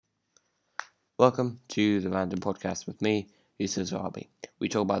Welcome to the Random Podcast with me, Yusuf Zahabi. We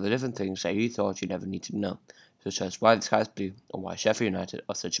talk about the different things that you thought you never need to know, such as why the sky's blue or why Sheffield United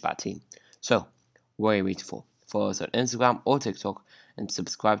are such a bad team. So, what are you waiting for? Follow us on Instagram or TikTok and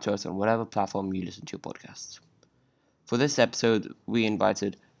subscribe to us on whatever platform you listen to your podcasts. For this episode, we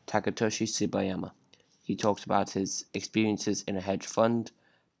invited Takatoshi Shibayama. He talked about his experiences in a hedge fund,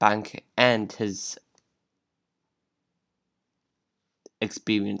 bank, and his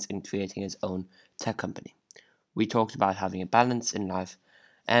experience in creating his own tech company. We talked about having a balance in life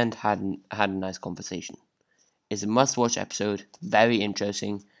and had a nice conversation. It's a must watch episode, very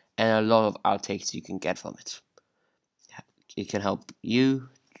interesting, and a lot of outtakes you can get from it. It can help you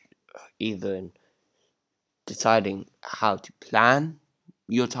either in deciding how to plan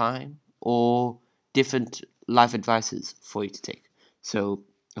your time or different life advices for you to take. So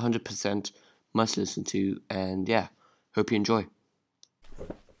 100% must listen to, and yeah, hope you enjoy.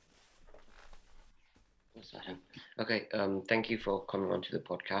 Okay, thank you for coming onto the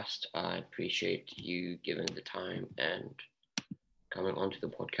podcast. I appreciate you giving the time and coming onto the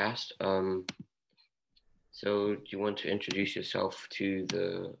podcast. So do you want to introduce yourself to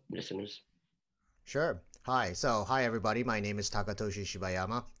the listeners? Sure. Hi everybody. My name is Takatoshi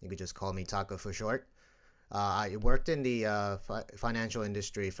Shibayama. You could just call me Taka for short. I worked in the financial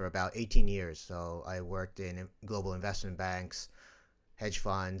industry for about 18 years. So I worked in global investment banks, hedge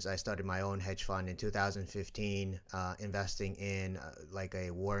funds. I started my own hedge fund in 2015, investing in like a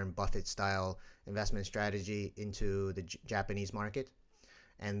Warren Buffett style investment strategy into the Japanese market.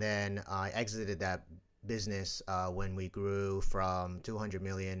 And then I exited that business when we grew from 200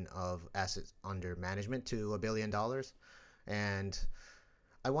 million of assets under management to $1 billion. And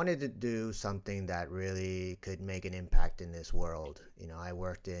I wanted to do something that really could make an impact in this world. I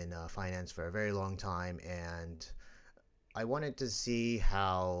worked in finance for a very long time, and I wanted to see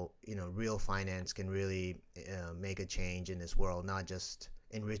how real finance can really make a change in this world, not just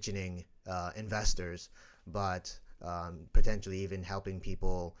enriching investors, but potentially even helping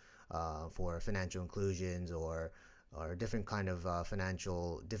people for financial inclusions or different kind of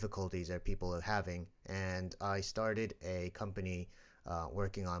financial difficulties that people are having. And I started a company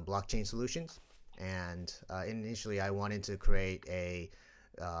working on blockchain solutions. And initially, I wanted to create a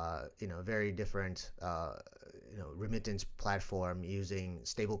very different remittance platform using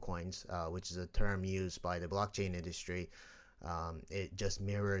stablecoins, which is a term used by the blockchain industry. It just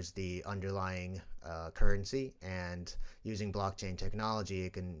mirrors the underlying currency, and using blockchain technology,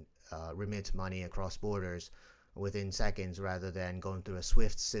 it can remit money across borders within seconds rather than going through a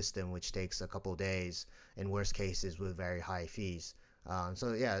SWIFT system, which takes a couple days, in worst cases with very high fees.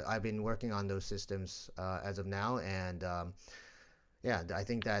 So yeah, I've been working on those systems as of now, and yeah, I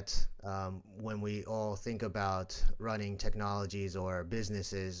think that when we all think about running technologies or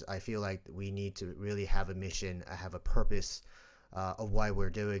businesses, I feel like we need to really have a mission, have a purpose of why we're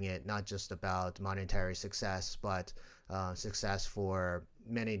doing it, not just about monetary success, but success for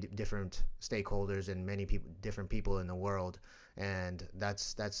many different stakeholders and many different people in the world. And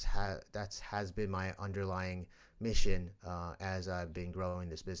that's has been my underlying mission as I've been growing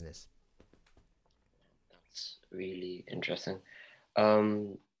this business. That's really interesting.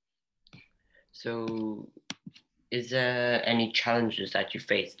 Um, so is there any challenges that you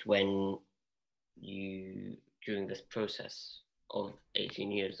faced when you during this process of 18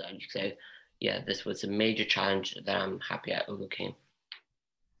 years that you say, yeah, this was a major challenge that I'm happy I overcame?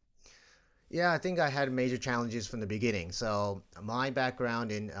 Yeah, I think I had major challenges from the beginning. So my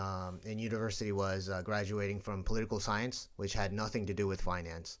background in university was graduating from political science, which had nothing to do with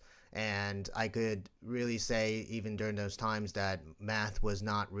finance. And I could really say, even during those times, that math was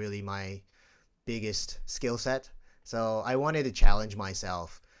not really my biggest skill set. So I wanted to challenge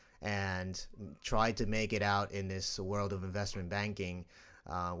myself and try to make it out in this world of investment banking,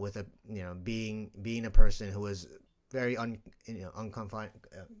 with a being a person who was very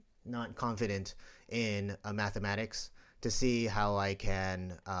not confident in mathematics, to see how I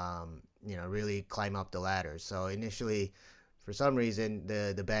can really climb up the ladder. So initially, for some reason,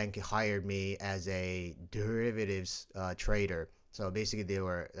 the bank hired me as a derivatives trader. So basically,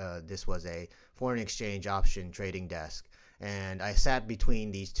 this was a foreign exchange option trading desk, and I sat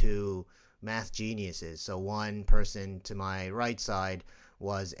between these two math geniuses. So one person to my right side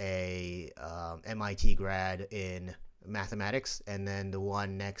was a MIT grad in mathematics, and then the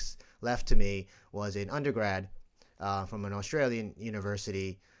one next left to me was an undergrad from an Australian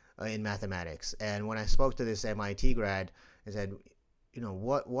university in mathematics. And when I spoke to this MIT grad, I said,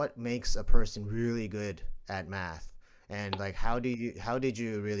 what makes a person really good at math, and like how did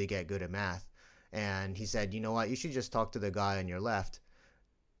you really get good at math? And he said, you know what, you should just talk to the guy on your left.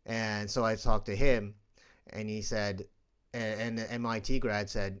 And so I talked to him, and he said, and the MIT grad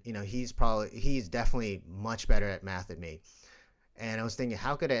said, he's definitely much better at math than me. And I was thinking,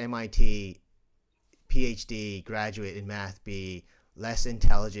 how could an MIT PhD graduate in math be less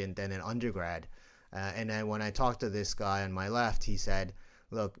intelligent than an undergrad? And then when I talked to this guy on my left, he said,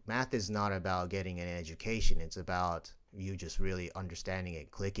 look, math is not about getting an education. It's about you just really understanding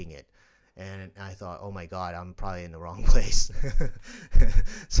it, clicking it. And I thought, oh my God, I'm probably in the wrong place.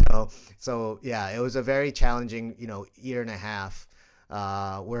 so, so yeah, it was a very challenging, year and a half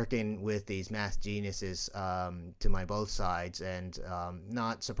working with these math geniuses to my both sides. And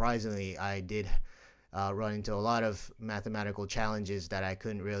not surprisingly, I did run into a lot of mathematical challenges that I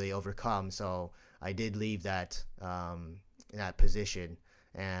couldn't really overcome. So I did leave that position,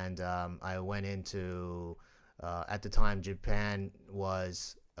 and I went into at the time Japan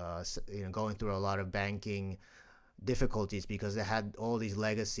was going through a lot of banking difficulties because they had all these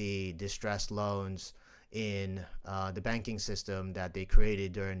legacy distressed loans in the banking system that they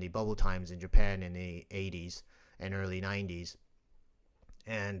created during the bubble times in Japan in the 80s and early 90s.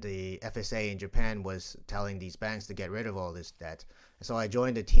 And the FSA in Japan was telling these banks to get rid of all this debt. So I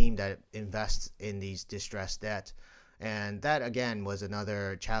joined a team that invests in these distressed debt. And that again was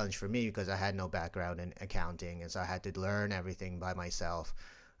another challenge for me because I had no background in accounting, and so I had to learn everything by myself.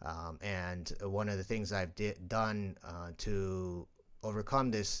 And one of the things I've done to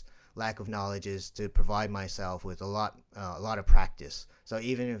overcome this lack of knowledge is to provide myself with a lot of practice. So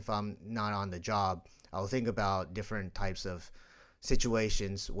even if I'm not on the job, I'll think about different types of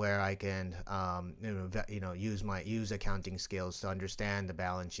situations where I can, use accounting skills to understand the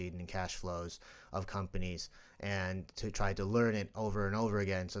balance sheet and cash flows of companies, and to try to learn it over and over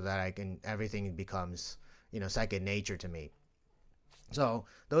again so that everything becomes, second nature to me. So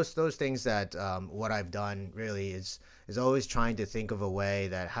those things that what I've done really is always trying to think of a way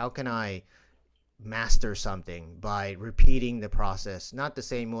that how can I master something by repeating the process, not the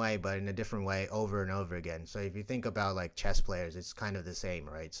same way, but in a different way over and over again. So if you think about like chess players, it's kind of the same,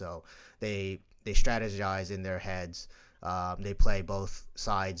 right? So they strategize in their heads. They play both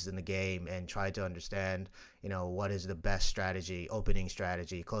sides in the game and try to understand, what is the best strategy, opening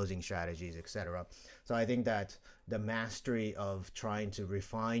strategy, closing strategies, etc. So I think that the mastery of trying to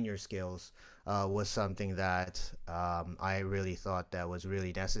refine your skills was something that I really thought that was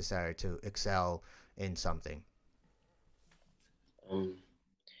really necessary to excel in something. Um,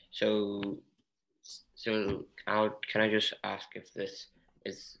 so can I just ask if this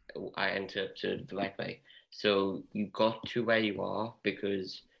is I interpreted the right way? So you got to where you are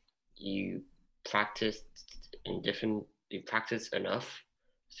because you practiced you practiced enough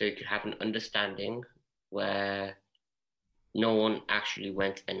so you could have an understanding where no one actually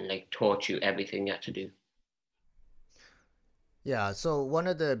went and like taught you everything you had to do. Yeah, so one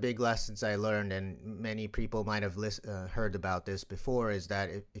of the big lessons I learned, and many people might have heard about this before, is that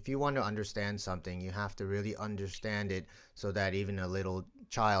if you want to understand something, you have to really understand it so that even a little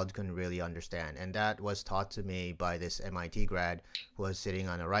child can really understand. And that was taught to me by this MIT grad who was sitting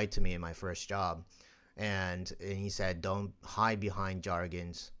on the right to me in my first job. And he said, don't hide behind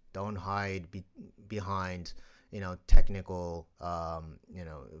jargons, don't hide behind, technical,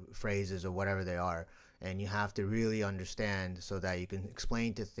 phrases or whatever they are, and you have to really understand so that you can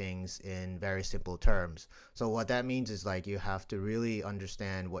explain to things in very simple terms. So what that means is like you have to really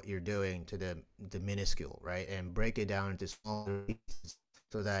understand what you're doing to the minuscule, right? And break it down into smaller pieces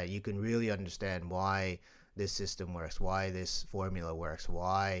so that you can really understand why this system works, why this formula works,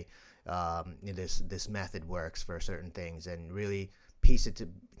 why this method works for certain things, and really piece it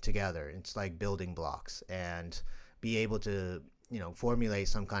together. It's like building blocks, and be able to formulate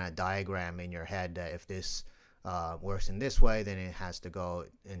some kind of diagram in your head that if this works in this way, then it has to go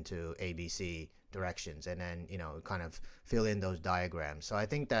into ABC directions, and then kind of fill in those diagrams. So I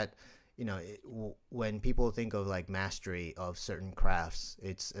think that when people think of like mastery of certain crafts,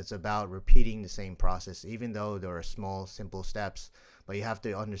 it's about repeating the same process, even though there are small, simple steps. But you have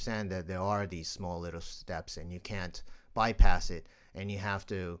to understand that there are these small little steps, and you can't bypass it, and you have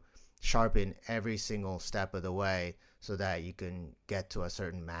to sharpen every single step of the way so that you can get to a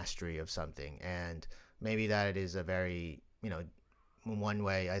certain mastery of something. And maybe that is a very, one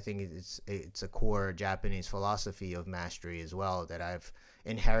way I think it's a core Japanese philosophy of mastery as well that I've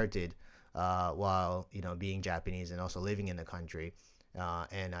inherited while being Japanese and also living in the country.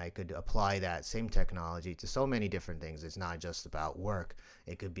 And I could apply that same technology to so many different things. It's not just about work.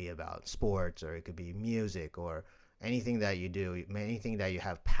 It could be about sports, or it could be music, or anything that you do, anything that you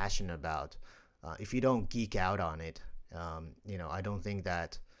have passion about. If you don't geek out on it, I don't think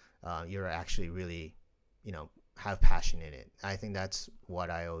that you're actually really, have passion in it. I think that's what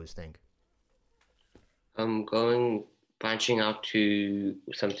I always think. Going branching out to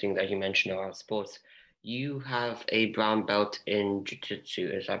something that you mentioned about sports, you have a brown belt in jiu-jitsu,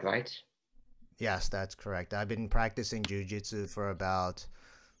 is that right? Yes, that's correct. I've been practicing jujitsu for about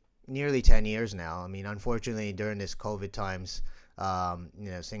nearly 10 years now. I mean, unfortunately, during this COVID times,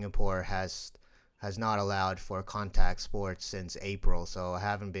 Singapore has not allowed for contact sports since April, so I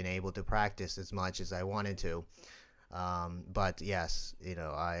haven't been able to practice as much as I wanted to. But yes,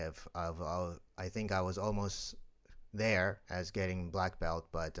 I think I was almost there as getting black belt,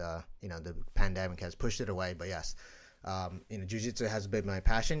 but the pandemic has pushed it away. But yes, jujitsu has been my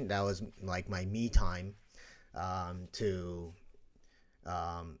passion. That was like my me time to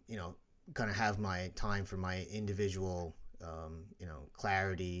you know, kind of have my time for my individual,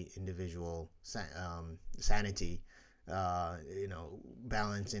 clarity, individual sanity,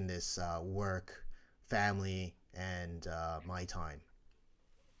 balancing this work, family, and my time.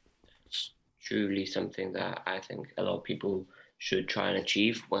 It's truly something that I think a lot of people should try and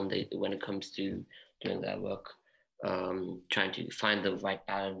achieve when it comes to doing their work. Trying to find the right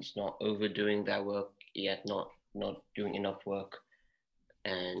balance, not overdoing their work, yet not doing enough work,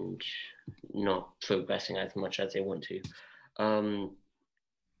 and not progressing as much as they want to. Um,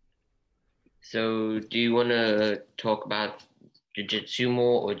 so, do you want to talk about jiu-jitsu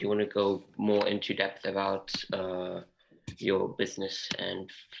more, or do you want to go more into depth about your business and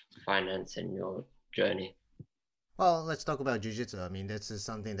finance and your journey? Well, let's talk about jujitsu. I mean, this is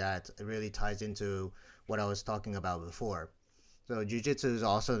something that really ties into what I was talking about before. So, jujitsu is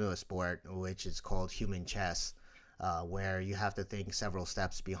also a sport which is called human chess, where you have to think several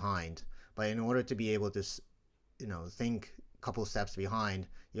steps behind. But in order to be able to, think a couple steps behind,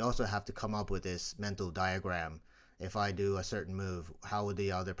 you also have to come up with this mental diagram. If I do a certain move, how would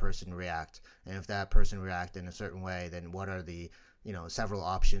the other person react? And if that person react in a certain way, then what are the several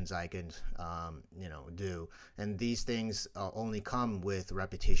options I can do? And these things only come with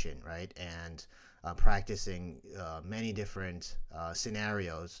repetition, right? And practicing many different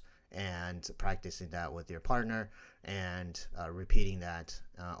scenarios and practicing that with your partner and repeating that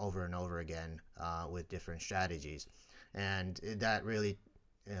over and over again with different strategies. And that really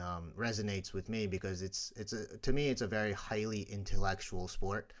resonates with me because to me it's a very highly intellectual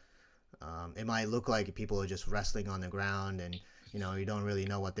sport. It might look like people are just wrestling on the ground and you don't really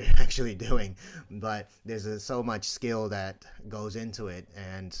know what they're actually doing, but there's so much skill that goes into it.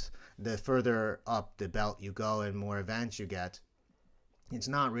 And the further up the belt you go and more advanced you get, it's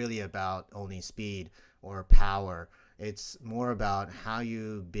not really about only speed or power. It's more about how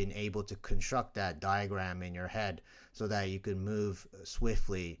you've been able to construct that diagram in your head so that you can move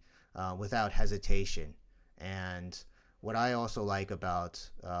swiftly without hesitation. And what I also like about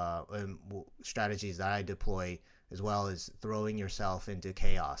strategies that I deploy as well is throwing yourself into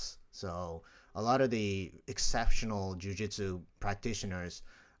chaos. So a lot of the exceptional jujitsu practitioners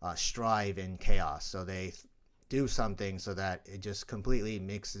strive in chaos. So they do something so that it just completely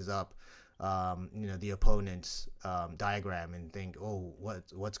mixes up the opponent's diagram and think, oh,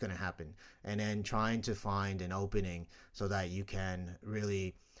 what's going to happen, and then trying to find an opening so that you can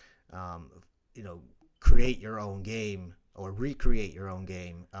really, um, you know, create your own game or recreate your own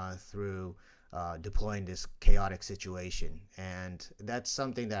game through deploying this chaotic situation. And that's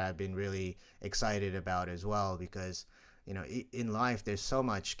something that I've been really excited about as well because in life there's so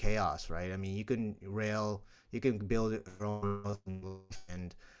much chaos, right? I mean, you can build your own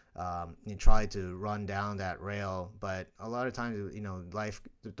and you try to run down that rail, but a lot of times life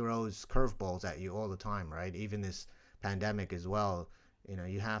throws curveballs at you all the time, right? Even this pandemic as well.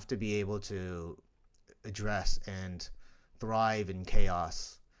 You have to be able to address and thrive in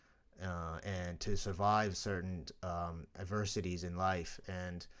chaos and to survive certain adversities in life.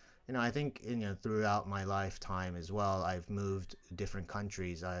 And I think throughout my lifetime as well, I've moved different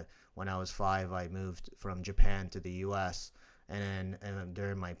countries. When I was 5, I moved from Japan to the U.S. And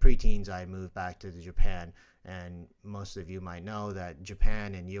during my preteens, I moved back to the Japan. And most of you might know that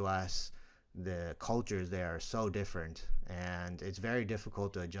Japan and U.S., the cultures there are so different, and it's very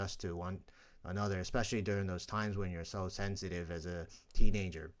difficult to adjust to one another, especially during those times when you're so sensitive as a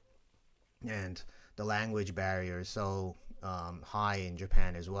teenager. And the language barrier is so high in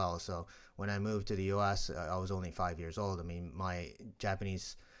Japan as well. So when I moved to the U.S., I was only 5 years old. I mean, my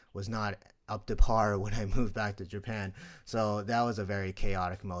Japanese was not up to par when I moved back to Japan. So that was a very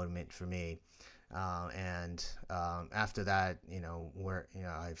chaotic moment for me. And after that,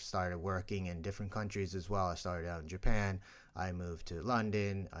 I've started working in different countries as well. I started out in Japan. I moved to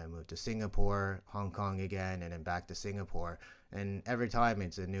London. I moved to Singapore, Hong Kong again, and then back to Singapore. And every time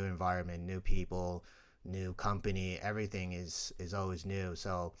it's a new environment, new people, new company, everything is always new.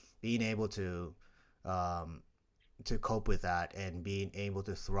 So being able um, to cope with that and being able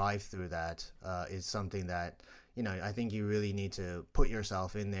to thrive through that is something that I think you really need to put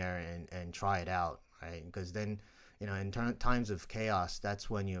yourself in there and try it out, right? Because then in times of chaos, that's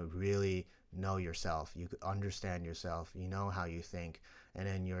when you really know yourself. You understand yourself. You know how you think, and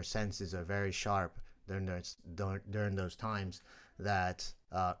then your senses are very sharp during those times that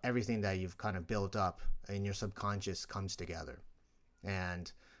everything that you've kind of built up in your subconscious comes together.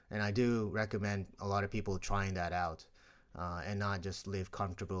 And and I do recommend a lot of people trying that out, and not just live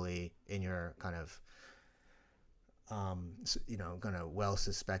comfortably in your kind of kind of well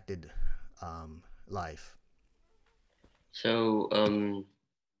suspected life. So,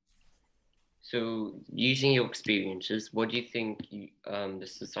 so using your experiences, what do you think the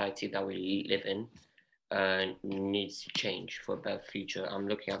society that we live in needs to change for a better future? I'm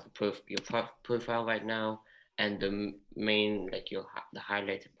looking at your profile right now, and the main, like the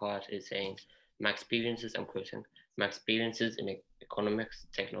highlighted part is saying my experiences. I'm quoting: my experiences in economics,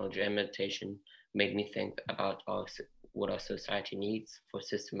 technology, and meditation made me think about what our society needs for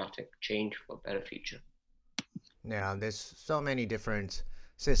systematic change for a better future. Now, there's so many different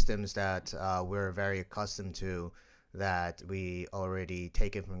systems that we're very accustomed to, that we already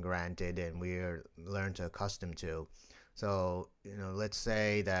take it for granted and we're learned to accustom to. So, let's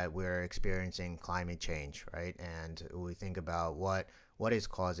say that we're experiencing climate change, right? And we think about what is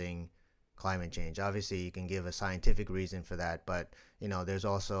causing climate change. Obviously, you can give a scientific reason for that, but there's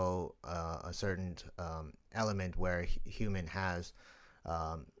also a certain element where human has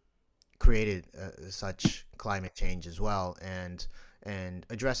um, created such climate change as well, and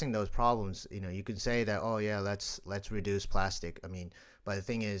addressing those problems. You can say that, oh yeah, let's reduce plastic. I mean, but the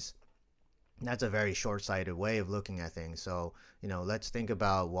thing is, that's a very short-sighted way of looking at things. So let's think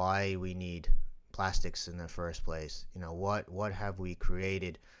about why we need plastics in the first place. What have we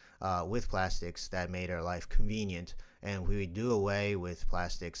created with plastics that made our life convenient? And if we do away with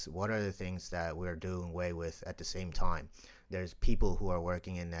plastics, what are the things that we're doing away with at the same time? There's people who are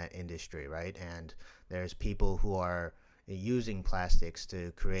working in that industry, right? And there's people who are using plastics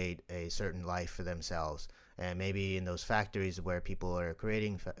to create a certain life for themselves. And maybe in those factories where people are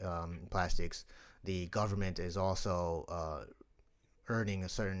creating plastics, the government is also earning a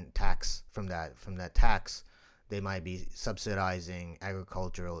certain tax from that. From that tax, they might be subsidizing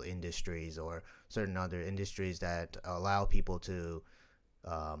agricultural industries or certain other industries that allow people to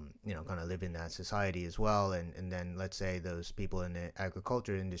kind of live in that society as well. And then let's say those people in the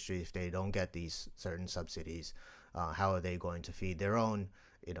agriculture industry, if they don't get these certain subsidies, how are they going to feed their own,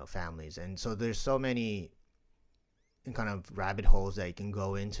 families? And so there's so many kind of rabbit holes that you can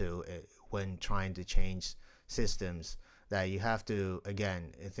go into when trying to change systems, that you have to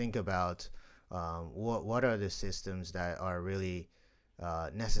again think about what are the systems that are really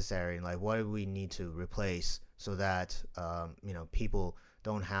necessary, and like what do we need to replace so that people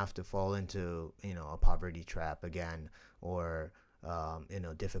don't have to fall into a poverty trap again, or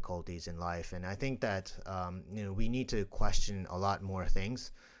difficulties in life. And I think that we need to question a lot more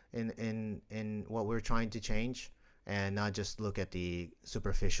things in what we're trying to change, and not just look at the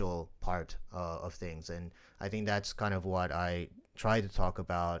superficial part of things. And I think that's kind of what I try to talk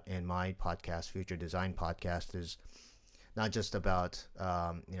about in my podcast, Future Design Podcast, is not just about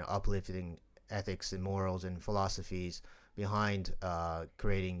uplifting ethics and morals and philosophies behind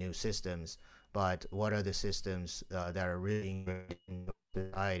creating new systems, but what are the systems that are really in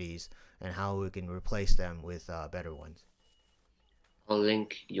societies, and how we can replace them with better ones. I'll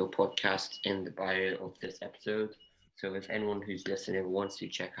link your podcast in the bio of this episode. So if anyone who's listening wants to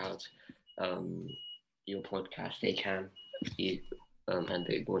check out um, your podcast, they can. You, and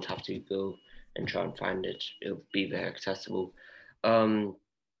they won't have to go and try and find it. It'll be very accessible. Um,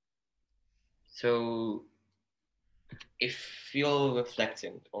 so if you're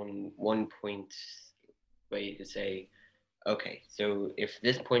reflecting on one point where you could say, okay, so if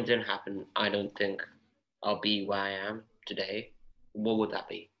this point didn't happen, I don't think I'll be where I am today, what would that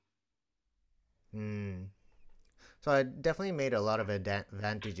be? Hmm. So I definitely made a lot of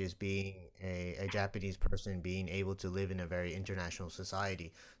advantages being a Japanese person, being able to live in a very international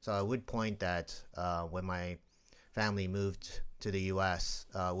society. So I would point that when my family moved to the U.S.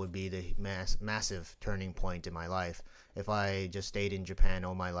 Would be the massive turning point in my life. If I just stayed in Japan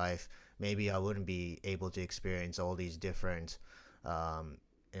all my life, maybe I wouldn't be able to experience all these um,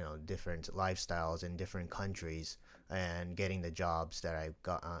 different lifestyles in different countries and getting the jobs that I've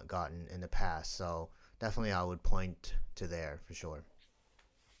gotten in the past. So definitely, I would point to there for sure.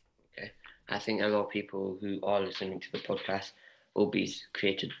 Okay. I think a lot of people who are listening to the podcast will be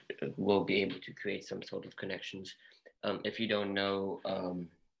created, will be able to create some sort of connections. If you don't know,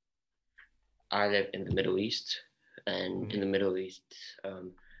 I live in the Middle East, and Mhm. in the Middle East,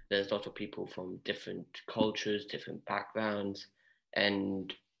 there's lots of people from different cultures, different backgrounds,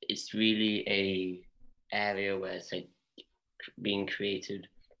 and it's really a area where it's like being created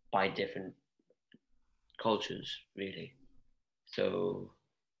by different cultures, really. So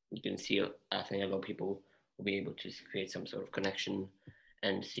you can see, I think a lot of people will be able to create some sort of connection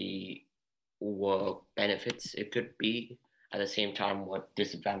and see what benefits it could be, at the same time what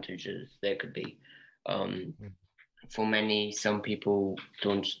disadvantages there could be. Um, Mm. for many, some people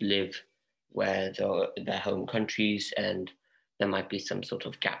don't live where their home countries, and there might be some sort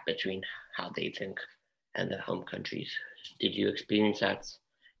of gap between how they think and their home countries. Did you experience that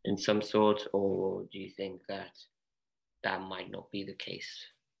in some sort, or do you think that that might not be the case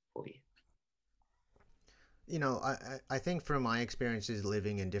for you? I think from my experiences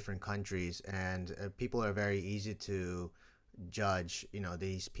living in different countries, and people are very easy to judge,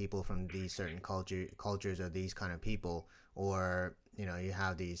 these people from these certain cultures are these kind of people, or you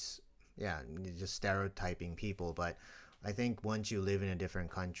have these, yeah, just stereotyping people. But I think once you live in a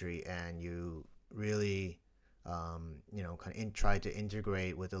different country and you really kind of try to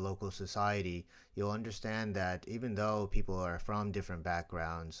integrate with the local society, you'll understand that even though people are from different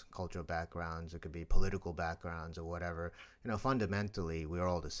backgrounds, cultural backgrounds, it could be political backgrounds or whatever, fundamentally we're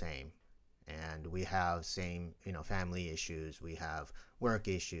all the same, and we have same family issues, we have work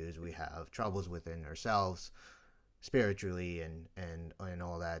issues, we have troubles within ourselves spiritually, and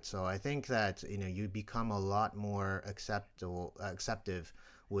all that. So I think that you become a lot more acceptive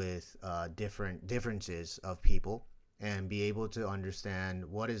with different differences of people, and be able to understand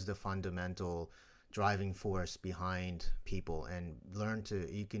what is the fundamental driving force behind people, and learn to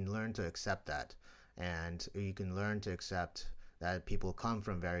you can learn to accept that, and you can learn to accept that people come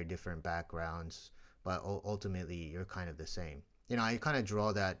from very different backgrounds, but ultimately you're kind of the same. I kind of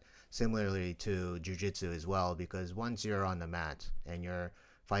draw that similarly to jujitsu as well, because once you're on the mat and you're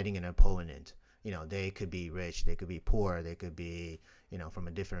fighting an opponent, they could be rich, they could be poor, they could be from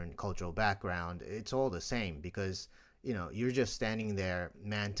a different cultural background. It's all the same, because you're just standing there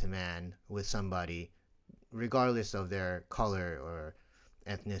man to man with somebody, regardless of their color or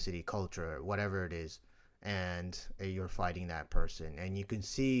ethnicity, culture, or whatever it is, and you're fighting that person, and you can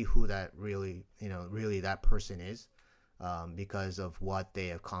see who that really, really that person is, because of what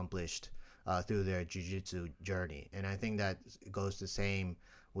they accomplished through their jiu-jitsu journey. And I think that goes the same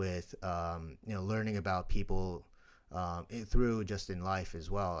with learning about people through just in life as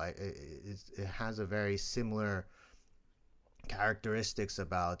well. It has a very similar characteristics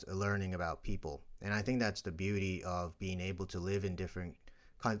about learning about people, and I think that's the beauty of being able to live in different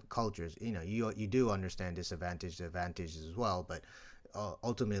cultures. You do understand disadvantages, advantages as well, but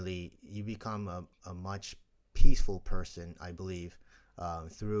ultimately you become a much peaceful person, I believe,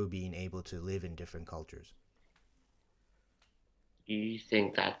 through being able to live in different cultures. Do you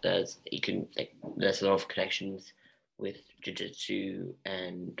think that there's a lot of connections with jiu-jitsu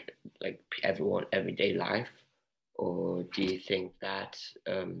and like everyone everyday life, or do you think that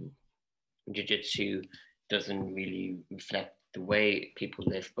jiu-jitsu doesn't really reflect the way people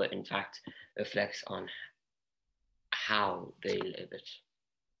live, but in fact reflects on how they live it?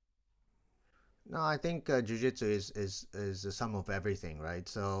 No, I think jujitsu is the sum of everything, right?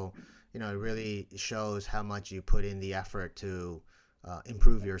 So, it really shows how much you put in the effort to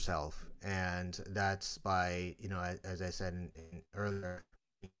improve yourself, and that's by, as I said in earlier,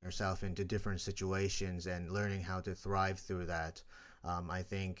 yourself into different situations and learning how to thrive through that. I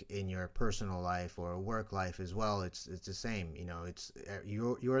think in your personal life or work life as well, it's the same. It's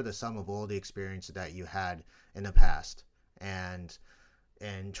you're the sum of all the experiences that you had in the past, and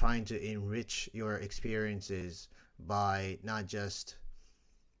trying to enrich your experiences by not just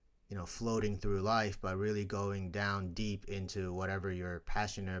floating through life, but really going down deep into whatever you're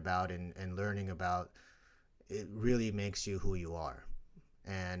passionate about, and learning about it really makes you who you are.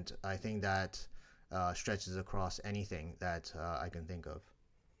 And I think that stretches across anything that I can think of.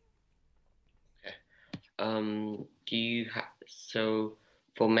 Okay. Do you have so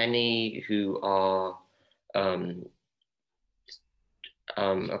for many who are um,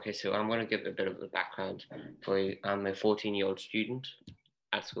 okay, so I'm going to give a bit of a background for you. I'm a 14-year-old student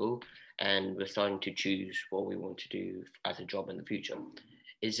at school, and we're starting to choose what we want to do as a job in the future.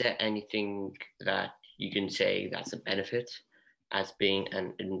 Is there anything that you can say that's a benefit as being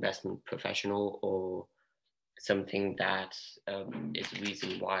an investment professional, or something that is a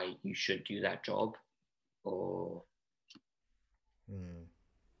reason why you should do that job? Or Hmm.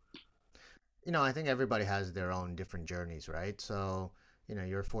 I think everybody has their own different journeys, right? So,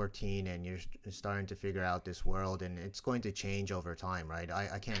 you're 14 and you're starting to figure out this world, and it's going to change over time, right?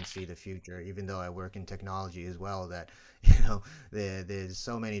 I can't see the future, even though I work in technology as well, that, there's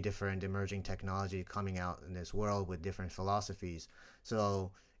so many different emerging technology coming out in this world with different philosophies.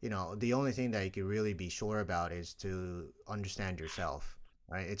 So, the only thing that you can really be sure about is to understand yourself,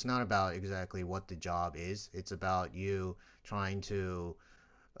 right? It's not about exactly what the job is, it's about you trying to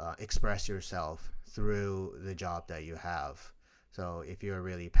express yourself through the job that you have. So if you're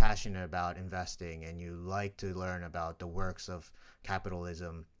really passionate about investing and you like to learn about the works of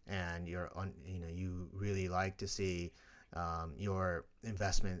capitalism, and you really like to see your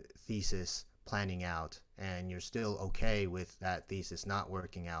investment thesis planning out, and you're still okay with that thesis not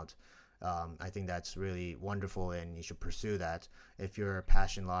working out, I think that's really wonderful, and you should pursue that. If your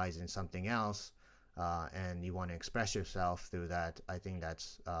passion lies in something else, and you want to express yourself through that, I think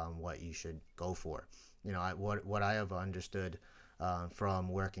that's what you should go for. What I have understood from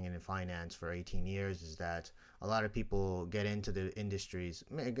working in finance for 18 years is that a lot of people get into the industries.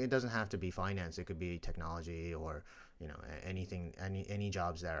 It doesn't have to be finance; it could be technology or anything, any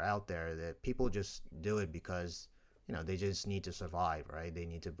jobs that are out there. That people just do it because they just need to survive, right? They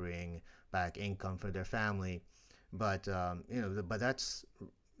need to bring back income for their family, but that's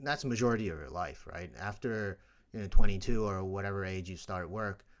majority of your life, right? After 22 or whatever age you start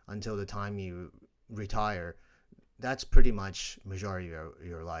work until the time you retire, that's pretty much majority of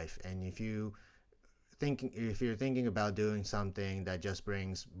your life. And if you're thinking about doing something that just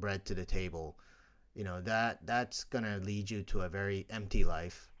brings bread to the table, that's gonna lead you to a very empty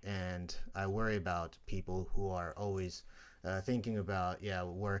life. And I worry about people who are always thinking about, yeah,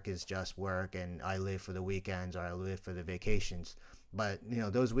 work is just work, and I live for the weekends or I live for the vacations. But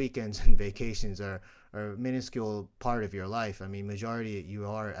those weekends and vacations are a minuscule part of your life. I mean, majority you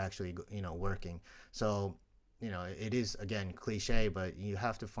are actually working. So it is, again, cliche, but you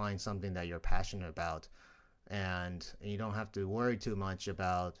have to find something that you're passionate about, and you don't have to worry too much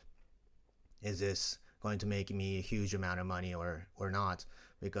about, is this going to make me a huge amount of money or not,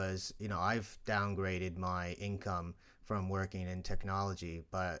 because I've downgraded my income from working in technology,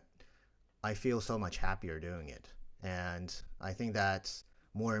 but I feel so much happier doing it, and I think that's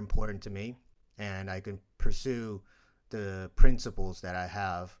more important to me, and I can pursue the principles that I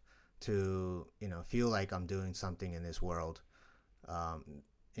have to feel like I'm doing something in this world, um,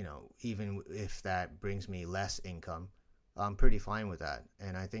 even if that brings me less income. I'm pretty fine with that.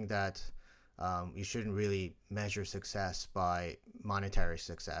 And I think that you shouldn't really measure success by monetary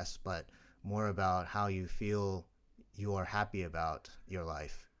success, but more about how you feel you are happy about your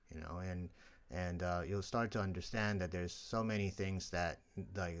life, and you'll start to understand that there's so many things that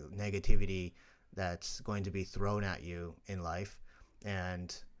the negativity that's going to be thrown at you in life,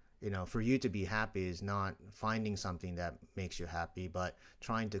 and for you to be happy is not finding something that makes you happy, but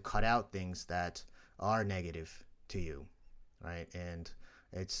trying to cut out things that are negative to you, right? And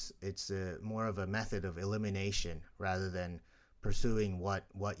it's more of a method of elimination rather than pursuing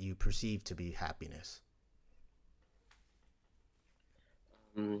what you perceive to be happiness.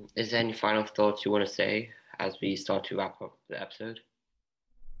 Is there any final thoughts you want to say as we start to wrap up the episode?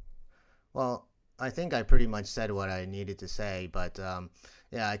 Well, I think I pretty much said what I needed to say, but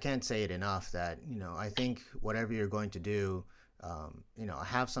yeah, I can't say it enough that I think whatever you're going to do,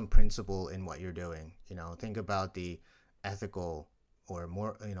 have some principle in what you're doing. Think about the ethical or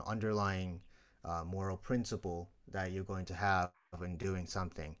more underlying moral principle that you're going to have in doing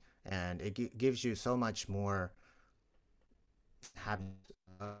something, and it gives you so much more happiness.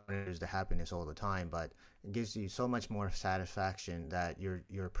 There's the happiness all the time, but it gives you so much more satisfaction that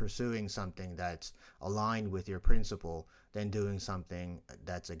you're pursuing something that's aligned with your principle than doing something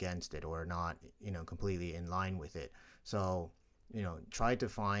that's against it or not, completely in line with it. So, try to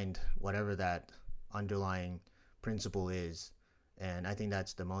find whatever that underlying principle is, and I think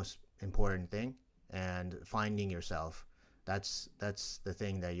that's the most important thing. And finding yourself, that's the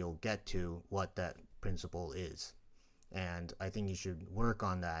thing that you'll get to what that principle is, and I think you should work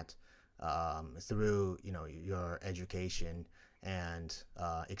on that through your education and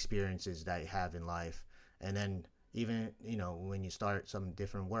experiences that you have in life, and then even when you start some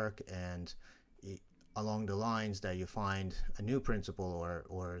different work, and along the lines that you find a new principle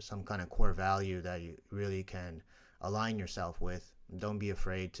or some kind of core value that you really can align yourself with, don't be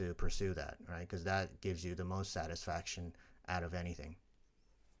afraid to pursue that, right? Because that gives you the most satisfaction out of anything.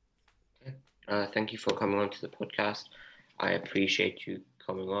 Okay. Thank you for coming on to the podcast. I appreciate you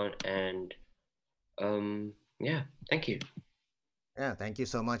coming on, and yeah, thank you. Yeah, thank you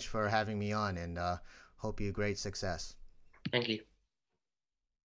so much for having me on, and hope you great success. Thank you.